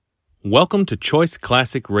Welcome to Choice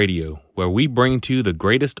Classic Radio, where we bring to you the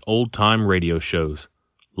greatest old-time radio shows.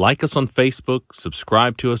 Like us on Facebook,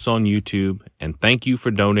 subscribe to us on YouTube, and thank you for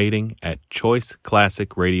donating at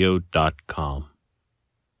choiceclassicradio.com.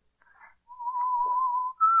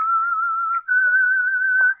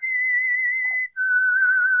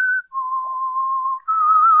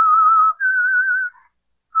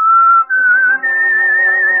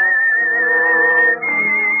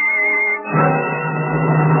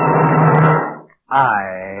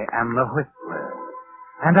 I am the Whistler,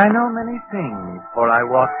 and I know many things, for I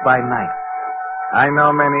walk by night. I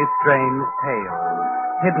know many strange tales,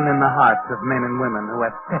 hidden in the hearts of men and women who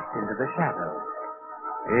have stepped into the shadows.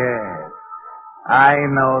 Yes, I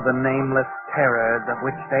know the nameless terrors of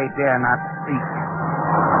which they dare not speak.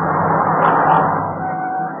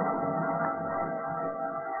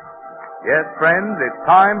 Yes, friends, it's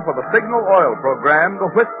time for the Signal Oil program,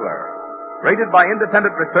 The Whistler, rated by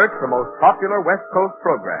independent research the most popular West Coast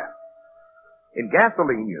program. In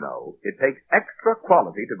gasoline, you know, it takes extra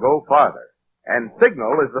quality to go farther. And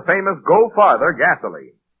Signal is the famous Go Farther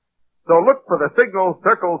gasoline. So look for the Signal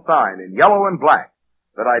circle sign in yellow and black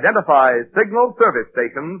that identifies Signal service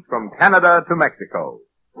stations from Canada to Mexico.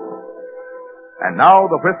 And now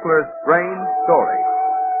the Whistler's strange story.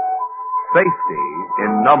 Safety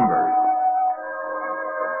in numbers.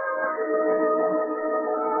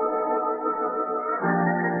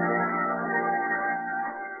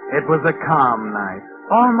 It was a calm night,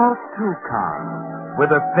 almost too calm,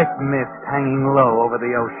 with a thick mist hanging low over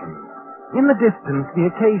the ocean. In the distance,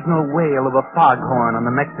 the occasional wail of a foghorn on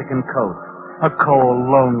the Mexican coast, a cold,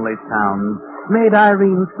 lonely sound, made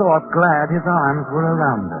Irene Thorpe glad his arms were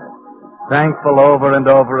around her. Thankful over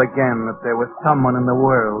and over again that there was someone in the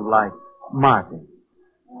world like Marty.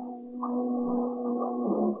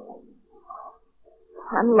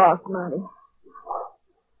 I'm lost, Marty.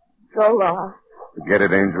 So lost. Forget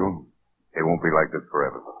it, Angel. It won't be like this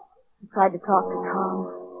forever. I tried to talk to Tom.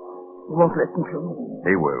 He won't listen to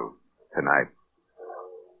me. He will. Tonight.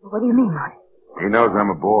 What do you mean, Marty? He knows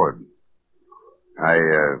I'm aboard. I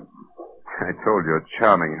told your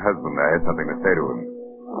charming husband I had something to say to him.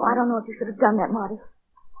 Oh, I don't know if you should have done that, Marty.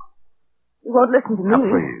 He won't listen to me. Now,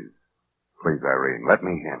 please. Please, Irene, let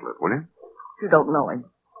me handle it, will you? You don't know him.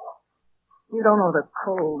 You don't know the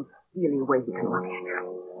cold, steely way he can look at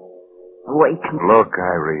you. Wait. Look,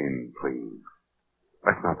 Irene, please.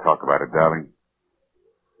 Let's not talk about it, darling.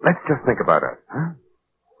 Let's just think about us, huh?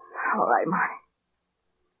 All right, Marty.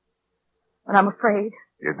 But I'm afraid.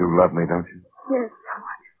 You do love me, don't you? Yes, so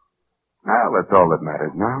much. Well, that's all that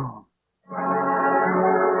matters now.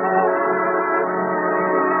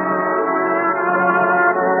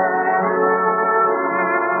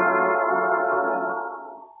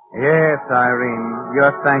 Yes, Irene,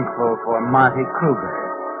 you're thankful for Marty Kruger.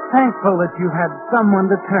 Thankful that you had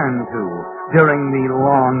someone to turn to during the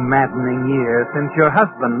long, maddening years since your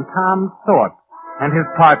husband, Tom Thorpe, and his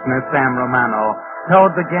partner, Sam Romano,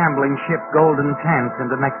 towed the gambling ship Golden Chance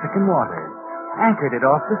into Mexican waters, anchored it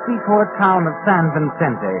off the seaport town of San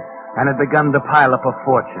Vicente, and had begun to pile up a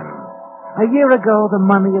fortune. A year ago, the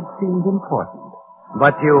money had seemed important.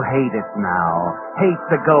 But you hate it now. Hate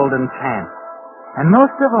the Golden Chance. And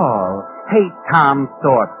most of all, hate Tom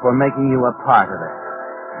Thorpe for making you a part of it.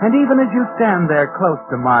 And even as you stand there close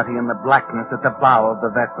to Marty in the blackness at the bow of the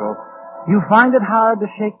vessel, you find it hard to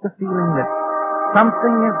shake the feeling that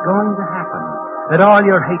something is going to happen, that all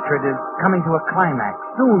your hatred is coming to a climax,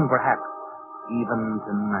 soon perhaps, even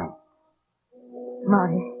tonight.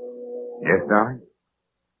 Marty. Yes, darling?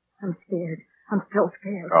 I'm scared. I'm still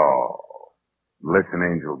scared. Oh. Listen,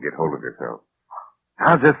 Angel, get hold of yourself.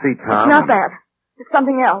 I'll just see Tom. It's not that. It's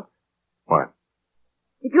something else. What?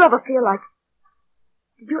 Did you ever feel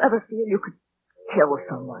you could kill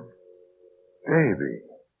someone?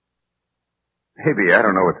 Baby, I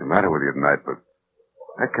don't know what's the matter with you tonight, but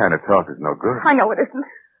that kind of talk is no good. I know it isn't.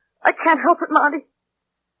 I can't help it, Marty.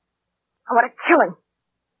 I want to kill him.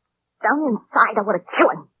 Down inside, I want to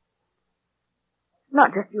kill him.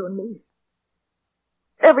 Not just you and me.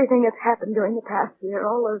 Everything that's happened during the past year,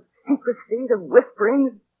 all the secrecy, the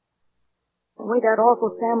whisperings, the way that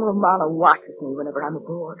awful Sam Romano watches me whenever I'm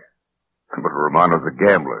aboard. But Romano's a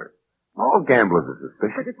gambler. All gamblers are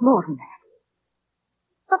suspicious. But it's more than that.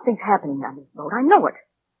 Something's happening on this boat. I know it.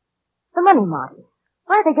 The money, Marty.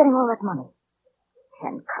 Why are they getting all that money?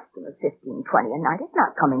 10 customers, 15, 20 a night. It's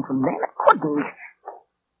not coming from them. It couldn't.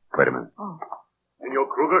 Wait a minute. Oh. Senor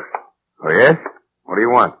Kruger? Oh, yes? What do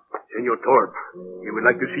you want? Senor Thorpe. He would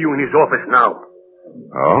like to see you in his office now.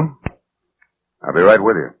 Oh? I'll be right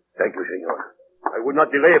with you. Thank you, senor. I would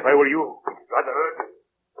not delay if I were you. It's rather urgent.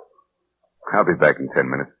 I'll be back in 10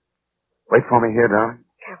 minutes. Wait for me here, darling.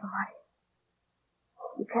 Careful, Marty.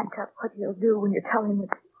 You can't tell what he'll do when you tell him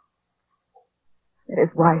that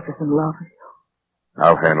his wife is in love with you.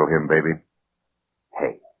 I'll handle him, baby.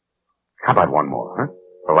 Hey, how about one more, huh?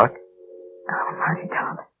 For luck? Oh, Marty,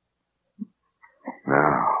 darling. No.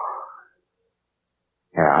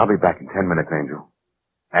 Yeah, I'll be back in 10 minutes, Angel.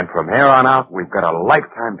 And from here on out, we've got a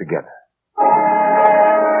lifetime together.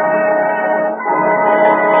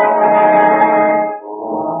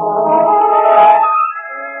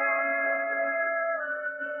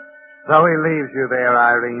 Zoe leaves you there,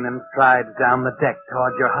 Irene, and strides down the deck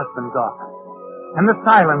toward your husband's office. And the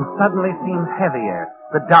silence suddenly seems heavier,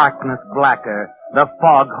 the darkness blacker, the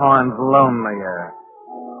foghorns lonelier.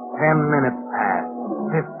 10 minutes pass,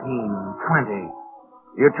 15,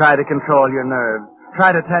 20. You try to control your nerves,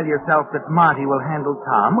 try to tell yourself that Marty will handle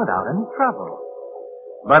Tom without any trouble.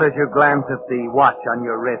 But as you glance at the watch on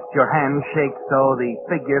your wrist, your hand shakes so the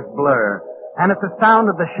figures blur, and at the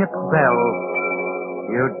sound of the ship's bell,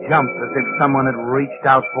 you jump as if someone had reached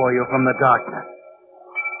out for you from the darkness.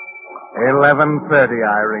 11:30,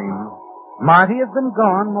 Irene. Marty has been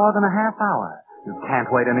gone more than a half hour. You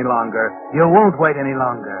can't wait any longer. You won't wait any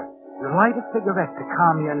longer. You light a cigarette to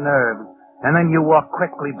calm your nerves, and then you walk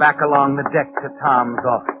quickly back along the deck to Tom's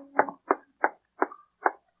office.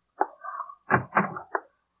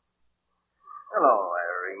 Hello,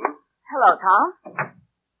 Irene. Hello, Tom.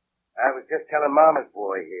 I was just telling Mama's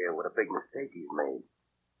boy here what a big mistake he's made.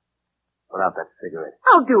 Put out that cigarette.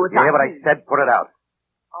 I'll do it. You hear what I said? Put it out.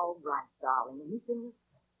 All right, darling. Anything?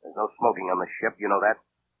 There's no smoking on the ship, you know that?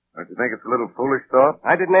 Don't you think it's a little foolish thought?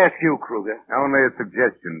 I didn't ask you, Kruger. Only a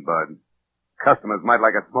suggestion, Bud. Customers might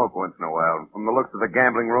like a smoke once in a while. From the looks of the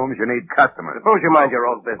gambling rooms, you need customers. Suppose you mind your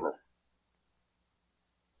own business.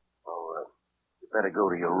 Oh, you better go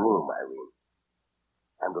to your room, Irene.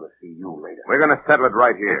 I'm going to see you later. We're going to settle it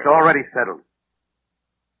right here. It's already settled.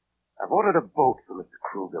 I've ordered a boat for Mr.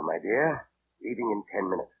 Kruger, my dear, leaving in 10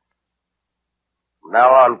 minutes. From now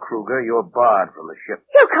on, Kruger, you're barred from the ship.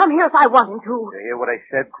 He'll come here if I want him to. You hear what I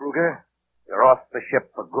said, Kruger? You're off the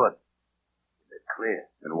ship for good. Is it clear?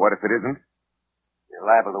 And what if it isn't? You're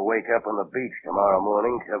liable to wake up on the beach tomorrow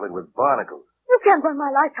morning covered with barnacles. You can't run my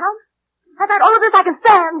life, Tom. I've had all of this I can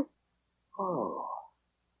stand. Oh.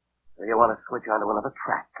 So you want to switch onto another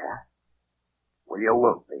track, huh? Well, you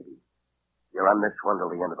won't, baby. You're on this one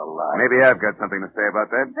till the end of the line. Maybe I've got something to say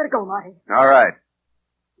about that. Better go, Marty. All right.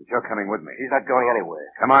 But you're coming with me. He's not going anywhere.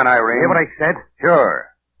 Come on, Irene. You hear what I said?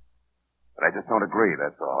 Sure. But I just don't agree,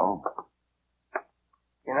 that's all.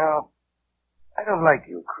 You know, I don't like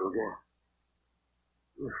you, Kruger.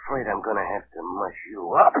 I'm afraid I'm going to have to mush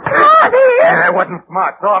you up. Marty! That wasn't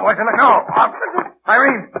smart. Thought wasn't it? No.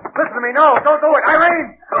 Irene, listen to me. No, don't do it.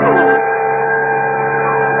 Irene!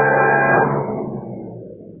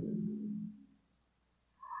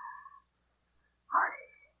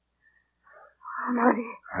 Marty.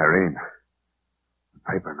 Irene, the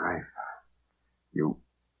paper knife. You.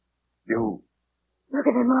 Look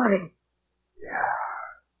at him, Marty. Yeah.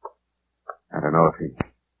 I don't know if he.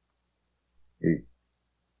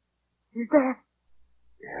 He's dead.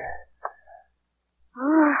 Yeah.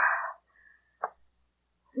 Oh.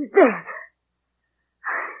 He's dead.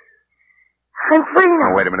 I'm free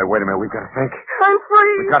now. Oh, wait a minute. We've got to think. I'm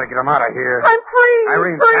free. We've got to get him out of here. I'm free.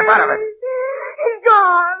 Irene, free. snap out of it. He's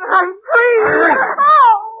gone. I'm free. Irene.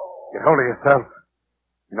 Oh. Get hold of yourself.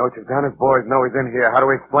 You know what you've done? His boys know he's in here. How do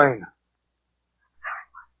we explain?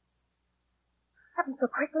 Happened so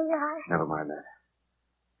quickly, Never mind that.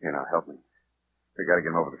 Here, now, help me. We gotta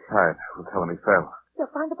get him over the side. We'll tell him he fell.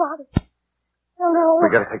 They'll find the body. Oh, no.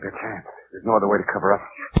 We gotta take that chance. There's no other way to cover up.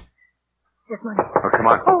 Yes, Marty. Oh, come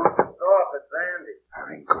on. Oh. It's Andy.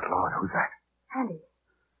 Irene, good Lord, who's that? Andy.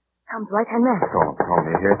 Tom's right-hand man. Call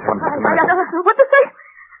me here. Tell him just a minute. What to say?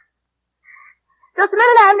 Just a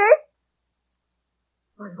minute, Andy.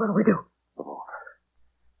 What'll we do? The vault.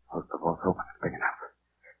 The vault's open. It's big enough.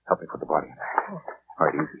 Help me put the body in there. All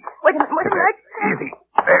right, easy. Wait a minute. Easy.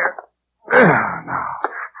 There. Now.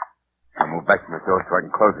 I'll move back to my door so I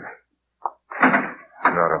can close it.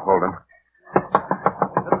 You ought to hold him.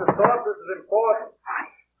 Mr. Thorpe, this is important.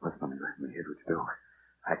 Listen to me. Here's what you do.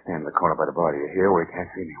 I stand in the corner by the bar. You hear where he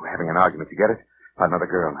can't see me. We're having an argument. You get it? About another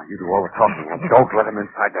girl. Now, you do all the talking and don't let him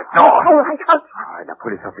inside that door. All right, I'll try. All right, now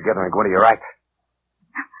put yourself together and go into your act.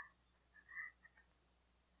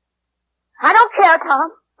 I don't care, Tom.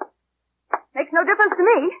 Makes no difference to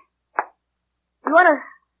me. You want to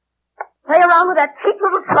play around with that cheap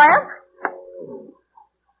little tramp?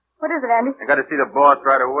 What is it, Andy? I got to see the boss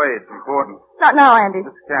right away. It's important. Not now, Andy.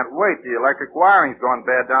 Just can't wait. The electric wiring's going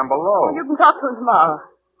bad down below. You can talk to him tomorrow.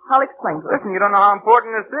 I'll explain to him. Listen, you don't know how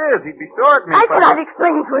important this is. He'd be sore at me. I said I'd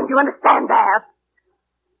explain to him. Do you understand that?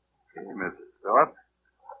 Okay, Mrs. Thorpe.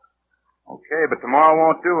 Okay, but tomorrow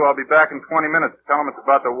won't do. I'll be back in 20 minutes. Tell him it's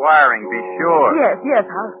about the wiring. Be sure. Yes.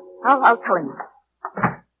 I'll tell him.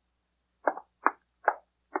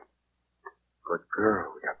 Good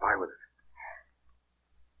girl. We got by with it.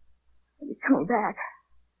 He's coming back.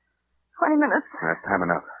 20 minutes. That's time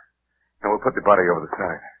enough. Now we'll put the body over the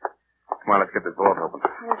side. Come on, let's get this vault open.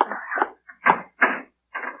 Yes, sir.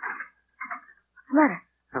 What's the matter?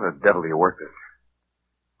 How the devil do you work this?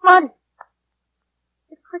 Marty.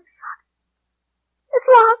 It's quick shut. It's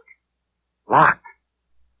locked. Locked?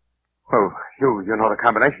 Well, you know the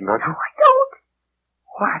combination, don't you? No, I don't.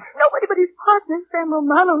 What? Nobody but his partner, Sam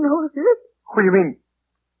Romano, knows it. What do you mean?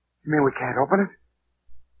 You mean we can't open it?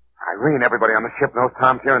 Irene, everybody on the ship knows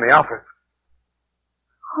Tom's here in the office.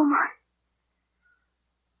 Oh, Marty.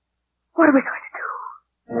 What are we going to do?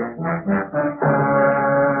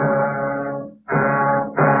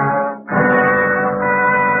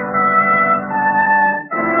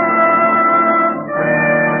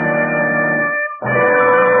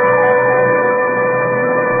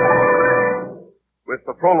 With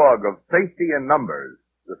the prologue of Safety in Numbers,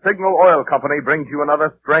 the Signal Oil Company brings you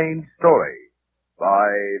another strange story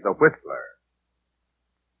by The Whistler.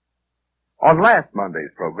 On last Monday's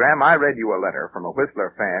program, I read you a letter from a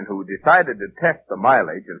Whistler fan who decided to test the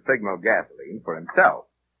mileage of Signal gasoline for himself.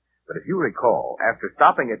 But if you recall, after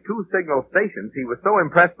stopping at 2 Signal stations, he was so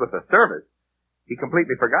impressed with the service, he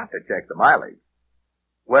completely forgot to check the mileage.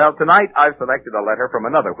 Well, tonight I've selected a letter from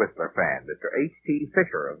another Whistler fan, Mr. H.T.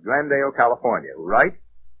 Fisher of Glendale, California, who writes,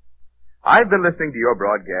 I've been listening to your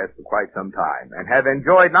broadcast for quite some time and have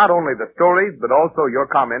enjoyed not only the stories but also your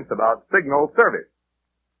comments about Signal service.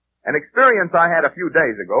 An experience I had a few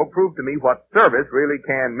days ago proved to me what service really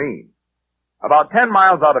can mean. About 10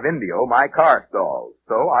 miles out of Indio, my car stalled,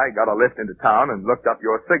 so I got a lift into town and looked up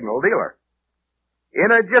your Signal dealer.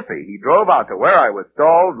 In a jiffy, he drove out to where I was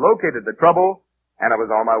stalled, located the trouble, and I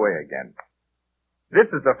was on my way again. This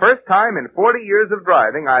is the first time in 40 years of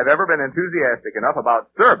driving I've ever been enthusiastic enough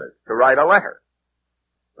about service to write a letter.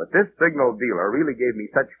 But this Signal dealer really gave me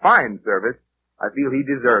such fine service, I feel he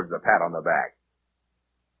deserves a pat on the back.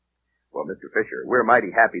 Well, Mr. Fisher, we're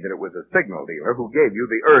mighty happy that it was a Signal dealer who gave you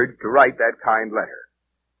the urge to write that kind letter.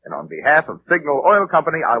 And on behalf of Signal Oil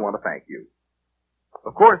Company, I want to thank you.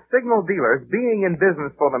 Of course, Signal dealers, being in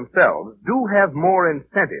business for themselves, do have more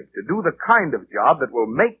incentive to do the kind of job that will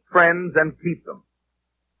make friends and keep them.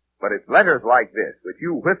 But it's letters like this, which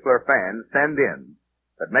you Whistler fans send in,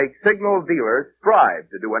 that make Signal dealers strive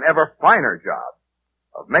to do an ever finer job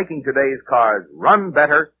of making today's cars run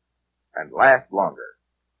better and last longer.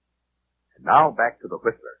 And now back to the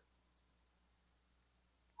Whistler.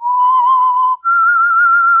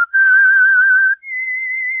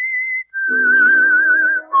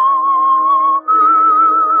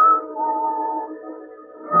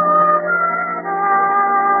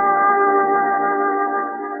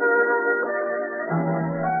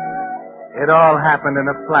 It all happened in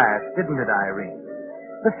a flash, didn't it, Irene?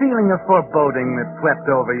 The feeling of foreboding that swept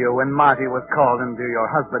over you when Marty was called into your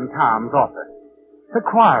husband Tom's office. The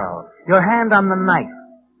quarrel, your hand on the knife,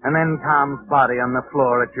 and then Tom's body on the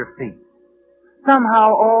floor at your feet. Somehow,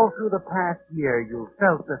 all through the past year, you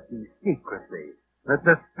felt that the secrecy, the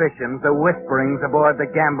suspicions, the whisperings aboard the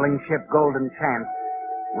gambling ship Golden Chance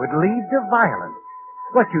would lead to violence.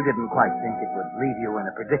 But you didn't quite think it would leave you in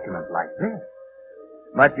a predicament like this.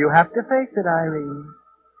 But you have to face it, Irene.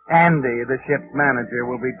 Andy, the ship's manager,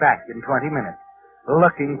 will be back in 20 minutes,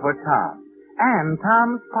 looking for Tom. And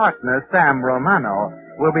Tom's partner, Sam Romano,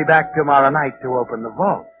 will be back tomorrow night to open the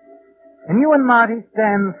vault. And you and Marty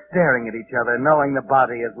stand staring at each other, knowing the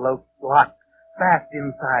body is locked fast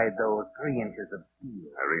inside those 3 inches of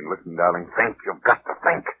steel. Irene, listen, darling. Think. You've got to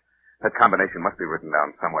think. That combination must be written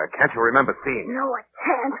down somewhere. Can't you remember seeing it? No, I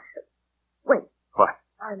can't. Wait. What?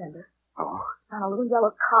 I remember. Oh. On a little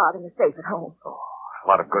yellow card in the safe at home. Oh, a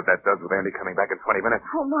lot of good that does with Andy coming back in 20 minutes.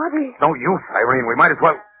 Oh, Marty. No use, Irene. We might as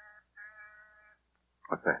well...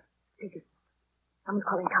 What's that? Take it. Someone's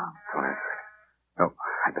calling Tom. Don't answer it. No,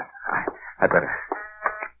 I better.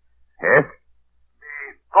 Yes?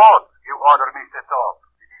 The boat you ordered me set off.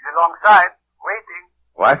 It is alongside, waiting.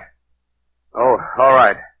 What? Oh, all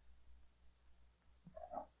right.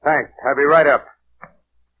 Thanks. I'll be right up.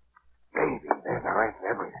 Baby, there's our answer to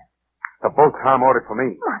everything. The boat Tom ordered for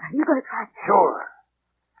me. Marty, are you going to try? Sure.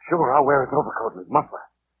 I'll wear his overcoat and his muffler.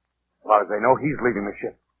 As long as they know he's leaving the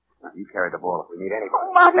ship. Now, you carry the ball if we need anybody.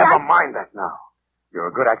 Oh, Marty, Never mind that now.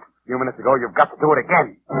 You're a good actor a few minutes ago. You've got to do it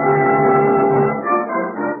again.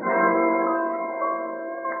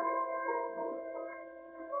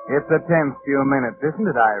 It's a tense few minutes, isn't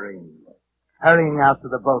it, Irene? Hurrying out to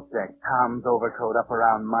the boat deck, Tom's overcoat up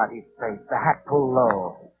around Marty's face, the hat pulled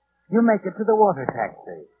low. You make it to the water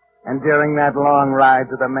taxi. And during that long ride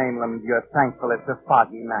to the mainland, you're thankful it's a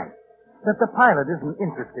foggy night, that the pilot isn't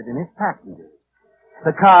interested in his passengers.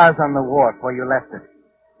 The car's on the wharf where you left it.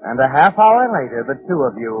 And a half hour later, the two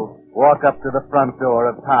of you walk up to the front door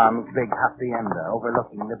of Tom's big hacienda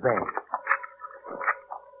overlooking the bay.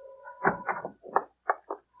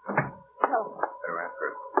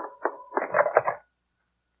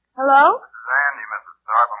 Hello? This is Andy, Mrs.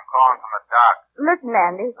 Thorpe. I'm calling from the dock. Listen,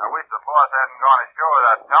 Andy. I wish the boss hadn't gone ashore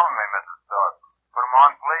without telling me, Mrs. Thorpe. Put him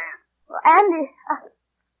on, please.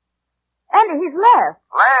 Andy, he's left.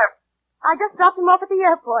 Left? I just dropped him off at the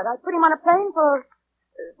airport. I put him on a plane for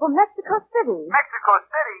Mexico City. Mexico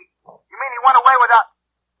City? You mean he went away without...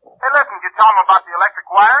 Hey, listen, did you tell him about the electric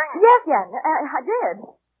wiring? Yes, Andy, I did.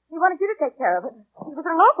 He wanted you to take care of it. He was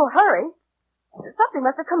in an awful hurry. Something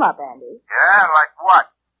must have come up, Andy. Yeah, like what?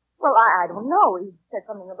 Well, I don't know. He said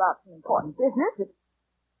something about some important business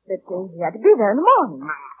that he had to be there in the morning.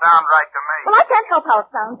 Doesn't sound right to me. Well, I can't help how it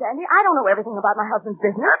sounds, Andy. I don't know everything about my husband's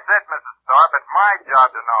business. That's it, Mrs. Thorpe. It's my job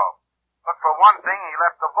to know. Look, for one thing, he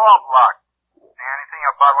left the vault locked. See anything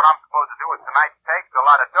about what I'm supposed to do with tonight's takes a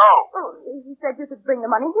lot of dough. Oh, he said you could bring the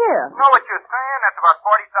money here. Know what you're saying? That's about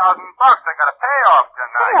 $40,000 I got to pay off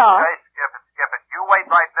tonight. Payoff? Hey, skip it. You wait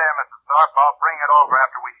right there, Mrs. Thorpe. I'll bring it over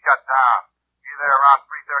after we shut down. Be there around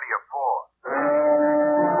 3:30 or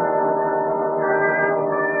 4.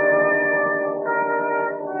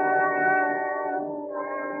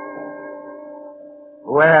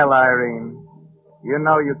 Well, Irene, you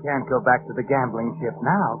know you can't go back to the gambling ship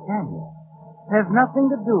now, can you? There's nothing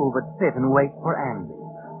to do but sit and wait for Andy.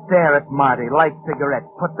 Stare at Marty, light cigarettes,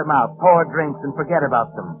 put them out, pour drinks and forget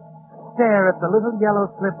about them. Stare at the little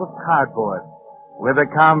yellow slip of cardboard with a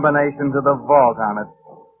combination to the vault on it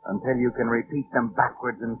until you can repeat them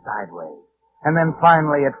backwards and sideways. And then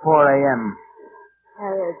finally at 4 a.m.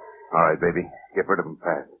 Harriet. All right, baby. Get rid of him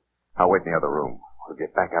fast. I'll wait in the other room. We'll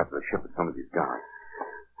get back out to the ship as soon as he's gone.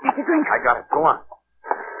 Take a drink. I got it. Go on.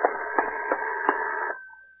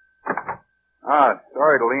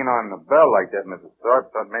 Sorry to lean on the bell like that, Mrs. Thorpe.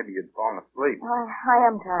 Thought maybe you'd fallen asleep. I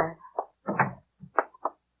am tired.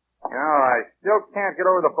 You know, I still can't get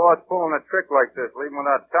over the boss pulling a trick like this, leaving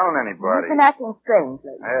without telling anybody. He's been acting strange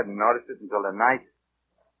lately. I hadn't noticed it until tonight.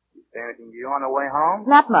 You say anything to you on the way home?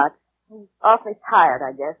 Not much. He's awfully tired,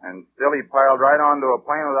 I guess. And still he piled right onto a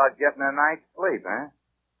plane without getting a night's sleep, eh?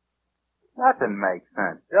 Nothing makes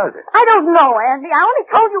sense, does it? I don't know, Andy. I only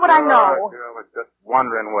told you what I know. I was just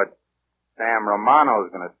wondering what Sam Romano's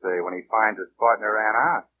going to say when he finds his partner ran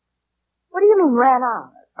out. What do you mean, ran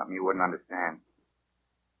out? That's something you wouldn't understand.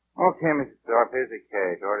 Okay, Mrs. Thorpe, here's the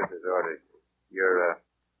cash. Orders is orders. You're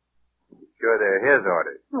sure they're his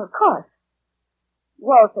orders? Oh, of course.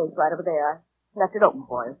 Wall safe's right over there. I left it open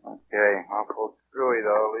for you. Okay, awful screwy,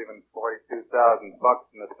 though, leaving $42,000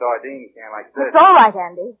 in the sardine can like this. It's all right,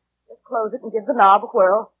 Andy. Just close it and give the knob a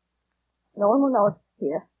whirl. No one will know it's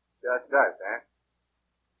here. Just us, eh?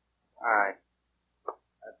 All right.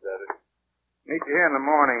 That's it. Meet you here in the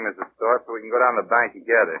morning, Mrs. Thorpe, so we can go down to the bank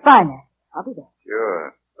together. Fine, Andy. I'll be there.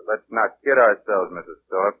 Sure. But let's not kid ourselves, Mrs.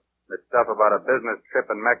 Thorpe. This stuff about a business trip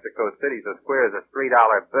in Mexico City's as square as a $3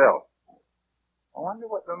 bill. I wonder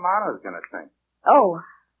what Romano's going to think. Oh,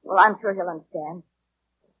 well, I'm sure he'll understand.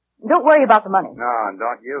 Don't worry about the money. No, and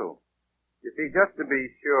don't you. You see, just to be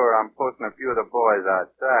sure, I'm posting a few of the boys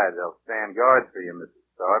outside. They'll stand guard for you, Mrs.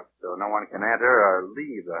 Thorpe, so no one can enter or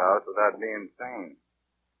leave the house without being seen.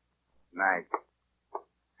 Night.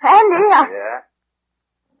 Andy, Yeah?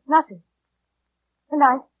 nothing. Good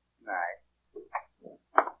night. Night.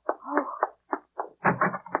 Oh.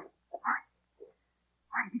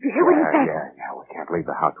 Did you hear what he said? Yeah. We can't leave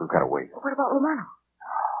the house. We've got to wait. What about Romano?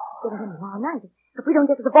 Getting him tomorrow night. If we don't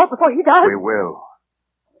get to the vault before he does. We will.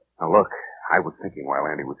 Now, look, I was thinking while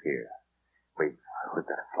Andy was here. We've got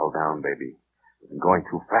to slow down, baby. We've been going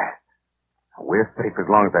too fast. We're safe as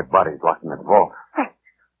long as that body's locked in that vault.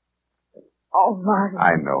 Oh, Marty.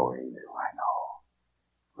 I know, Angel. I know.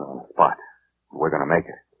 We're on the spot. We're going to make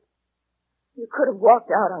it. You could have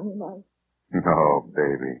walked out on me, Marty. No,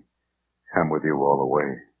 baby. I'm with you all the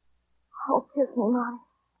way. Oh, kiss me, Marty.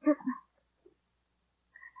 Kiss me.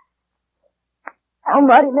 Oh,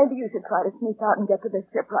 Marty, maybe you should try to sneak out and get to this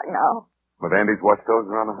ship right now. With Andy's watchdogs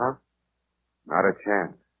around the house? Not a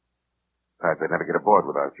chance. Besides, they'd never get aboard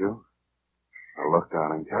without you. Now, look,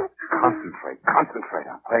 darling, just concentrate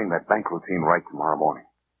on playing that bank routine right tomorrow morning.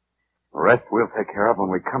 The rest we'll take care of when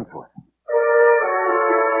we come to it.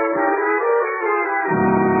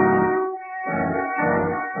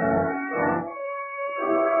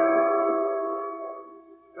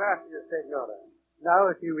 Senora. Now,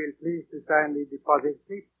 if you will please to sign the deposit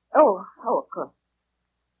slip. Oh, of course.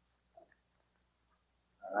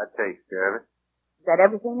 That takes care of it. Is that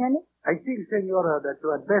everything, Andy? I feel, Senora, that you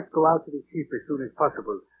had best go out to the ship as soon as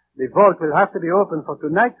possible. The vault will have to be open for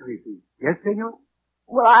tonight's receipt. Yes, Senor?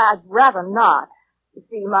 Well, I'd rather not. You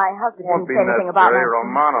see, my husband Won't didn't be say anything about necessary. my...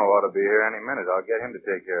 Romano ought to be here any minute. I'll get him to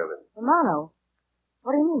take care of it. Romano?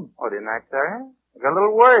 What do you mean? Oh, didn't I tell you? I got a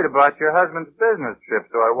little worried about your husband's business trip,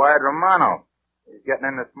 so I wired Romano. He's getting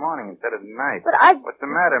in this morning instead of tonight. But I... What's the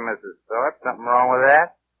matter, Mrs. Thorpe? Something wrong with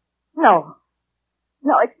that? No.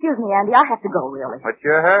 No, excuse me, Andy. I have to go, really. What's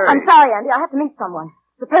your hurry? I'm sorry, Andy. I have to meet someone.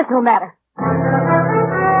 It's a personal matter.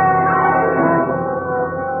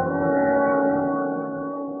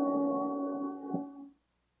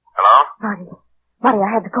 Hello? Marty, I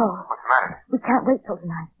had the call. What's the matter? We can't wait till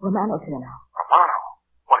tonight. Romano's here now. Romano?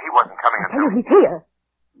 Well, he wasn't coming I tell you, he's here.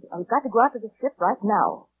 We've got to go out to the ship right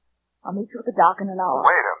now. I'll meet you at the dock in an hour.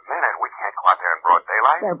 Wait a minute. We can't go out there in broad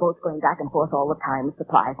daylight. They're both going back and forth all the time with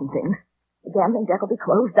supplies and things. The gambling deck will be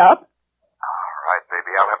closed up. All right,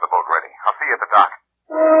 baby. I'll have the boat ready. I'll see you at the dock.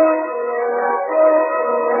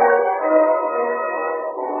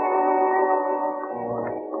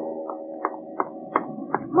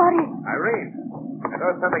 Marty, Irene, I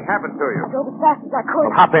thought something happened to you. I drove as fast as I could.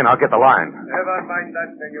 Well, hop in. I'll get the line. Never mind that,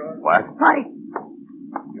 senor. What? Marty,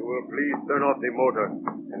 You will please turn off the motor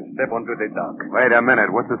and step onto the dock. Wait a minute.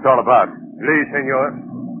 What's this all about? Please, senor.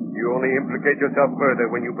 You only implicate yourself further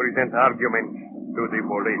when you present arguments to the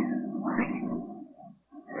police.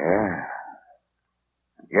 Yeah.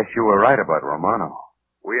 I guess you were right about Romano.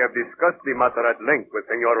 We have discussed the matter at length with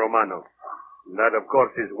Senor Romano. That, of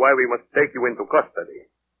course, is why we must take you into custody.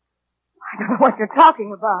 I don't know what you're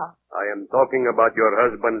talking about. I am talking about your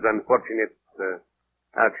husband's unfortunate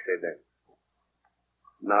accident.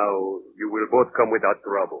 Now, you will both come without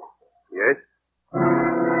trouble. Yes?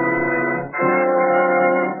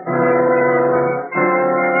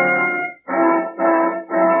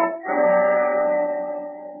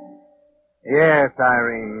 Yes,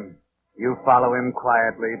 Irene. You follow him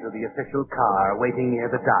quietly to the official car waiting near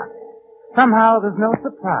the dock. Somehow there's no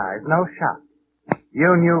surprise, no shock.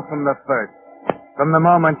 You knew from the first, from the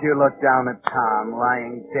moment you looked down at Tom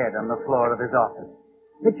lying dead on the floor of his office,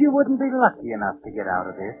 that you wouldn't be lucky enough to get out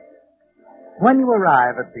of this. When you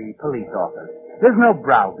arrive at the police office, there's no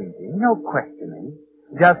browbeating, no questioning,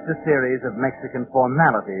 just a series of Mexican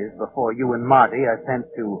formalities before you and Marty are sent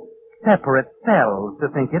to separate cells to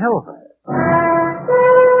think it over.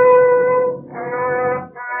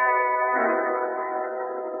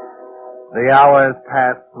 The hours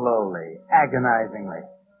pass slowly, agonizingly.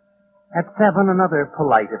 At 7, another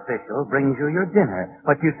polite official brings you your dinner,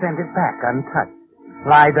 but you send it back untouched.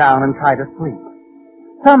 Lie down and try to sleep.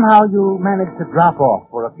 Somehow you manage to drop off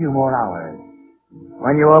for a few more hours.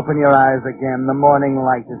 When you open your eyes again, the morning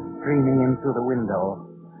light is streaming in through the window,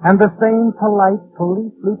 and the same polite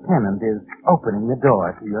police lieutenant is opening the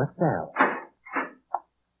door to your cell.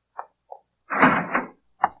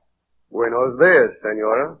 Buenos dias,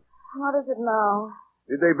 senora. What is it now?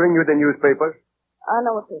 Did they bring you the newspapers? I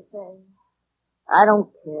know what they're saying. I don't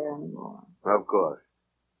care anymore. Of course.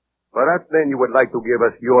 Perhaps then you would like to give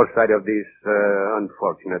us your side of this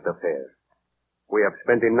unfortunate affair. We have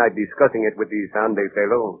spent the night discussing it with the Sunday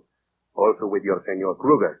fellow, also with your Senor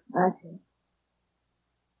Kruger. I see.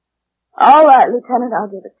 All right, Lieutenant, I'll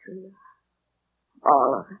give it to you.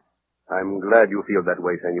 All of it. I'm glad you feel that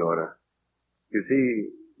way, senora. You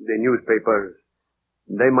see, the newspapers,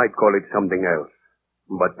 they might call it something else.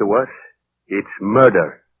 But to us, it's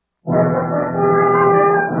murder.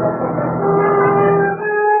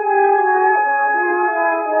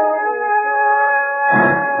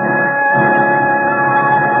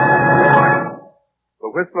 The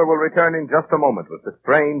Whistler will return in just a moment with the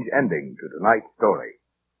strange ending to tonight's story.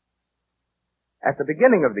 At the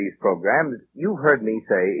beginning of these programs, you've heard me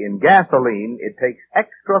say in gasoline it takes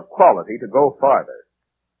extra quality to go farther.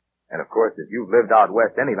 And of course, if you've lived out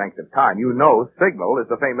west any length of time, you know Signal is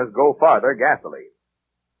the famous Go Farther gasoline.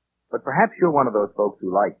 But perhaps you're one of those folks who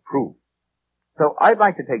like proof. So I'd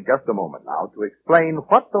like to take just a moment now to explain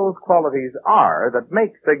what those qualities are that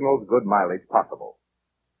make Signal's good mileage possible.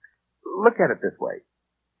 Look at it this way.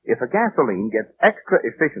 If a gasoline gets extra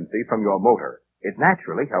efficiency from your motor, it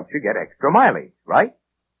naturally helps you get extra mileage, right?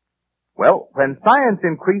 Well, when science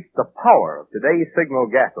increased the power of today's Signal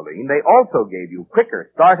gasoline, they also gave you quicker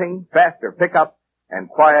starting, faster pickup, and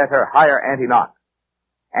quieter, higher anti-knock.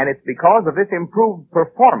 And it's because of this improved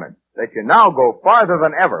performance that you now go farther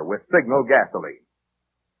than ever with Signal gasoline.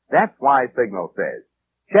 That's why Signal says,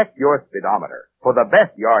 check your speedometer for the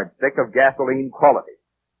best yardstick of gasoline quality.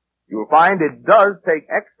 you'll find it does take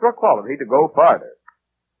extra quality to go farther.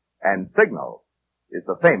 And Signal is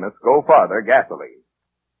the famous Go Farther gasoline.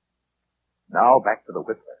 Now back to the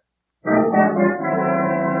Whistler.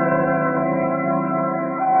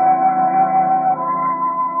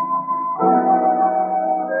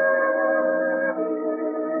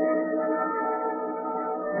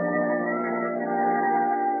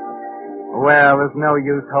 Well, there's no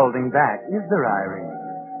use holding back, is there, Irene?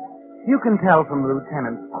 You can tell from the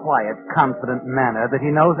lieutenant's quiet, confident manner that he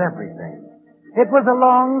knows everything. It was a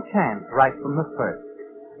long chance right from the first.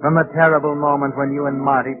 From the terrible moment when you and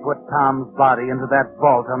Marty put Tom's body into that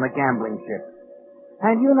vault on the gambling ship.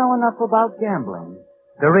 And you know enough about gambling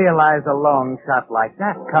to realize a long shot like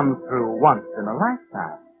that comes through once in a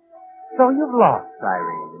lifetime. So you've lost,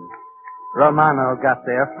 Irene. Romano got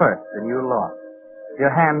there first and you lost.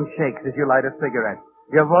 Your hand shakes as you light a cigarette.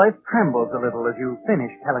 Your voice trembles a little as you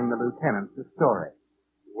finish telling the lieutenant the story.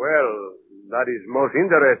 Well, that is most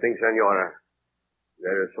interesting, Senora.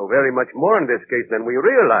 There is so very much more in this case than we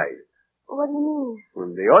realized. What do you mean?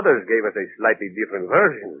 When the others gave us a slightly different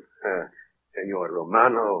version. Senor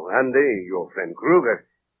Romano, Andy, your friend Kruger.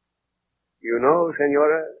 You know,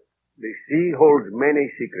 Senora, the sea holds many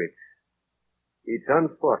secrets. It's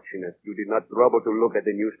unfortunate you did not trouble to look at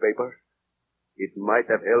the newspapers. It might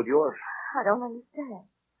have held yours. I don't understand.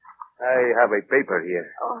 I have a paper here.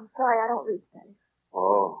 Oh, I'm sorry, I don't read that.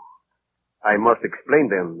 Oh. I must explain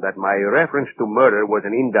them that my reference to murder was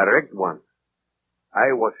an indirect one.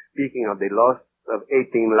 I was speaking of the loss of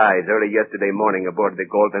 18 lives early yesterday morning aboard the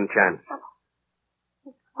Golden Chance.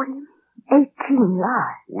 What do you mean? 18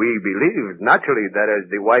 lives? We believed, naturally, that as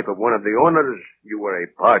the wife of one of the owners, you were a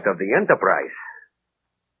part of the enterprise.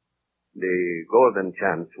 The Golden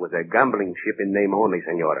Chance was a gambling ship in name only,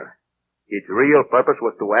 Senora. Its real purpose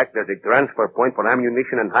was to act as a transfer point for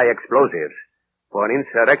ammunition and high explosives for an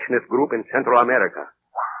insurrectionist group in Central America.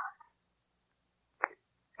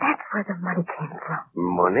 That's where the money came from.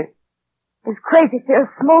 Money? There's crazy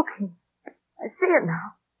fear smoking. I see it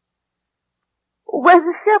now. Where's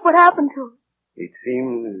the ship? What happened to it? It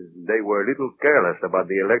seems they were a little careless about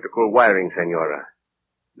the electrical wiring, Senora.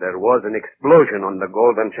 There was an explosion on the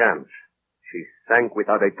Golden Chance. She sank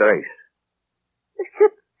without a trace. The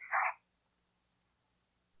ship sank.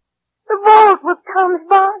 The vault with Tom's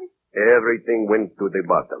body. Everything went to the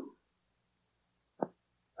bottom.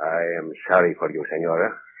 I am sorry for you,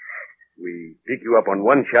 Senora. We pick you up on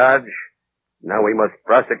one charge. Now we must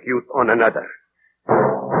prosecute on another.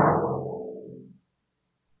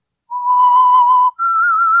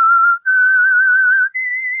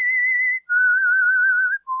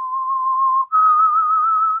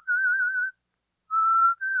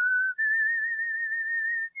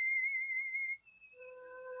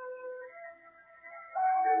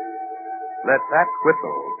 Let that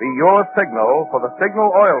whistle be your signal for the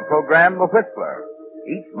Signal Oil program, The Whistler,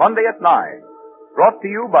 each Monday at 9. Brought to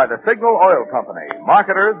you by the Signal Oil Company,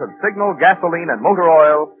 marketers of Signal gasoline and motor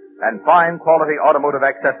oil and fine quality automotive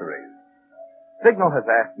accessories. Signal has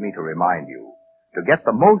asked me to remind you, to get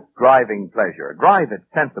the most driving pleasure, drive at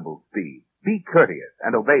sensible speed, be courteous,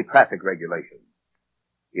 and obey traffic regulations.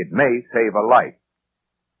 It may save a life,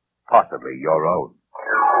 possibly your own.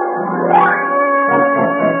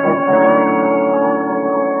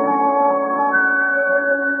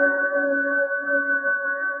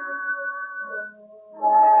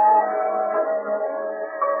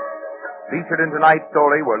 Featured in tonight's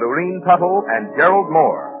story were Lurene Tuttle and Gerald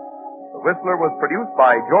Moore. The Whistler was produced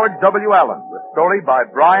by George W. Allen, with story by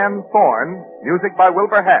Brian Thorne, music by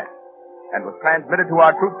Wilbur Hatch, and was transmitted to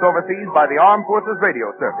our troops overseas by the Armed Forces Radio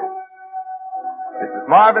Service. This is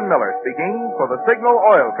Marvin Miller speaking for the Signal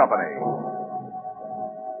Oil Company.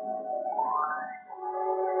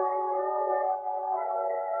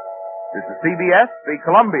 This is CBS, the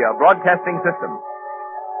Columbia Broadcasting System.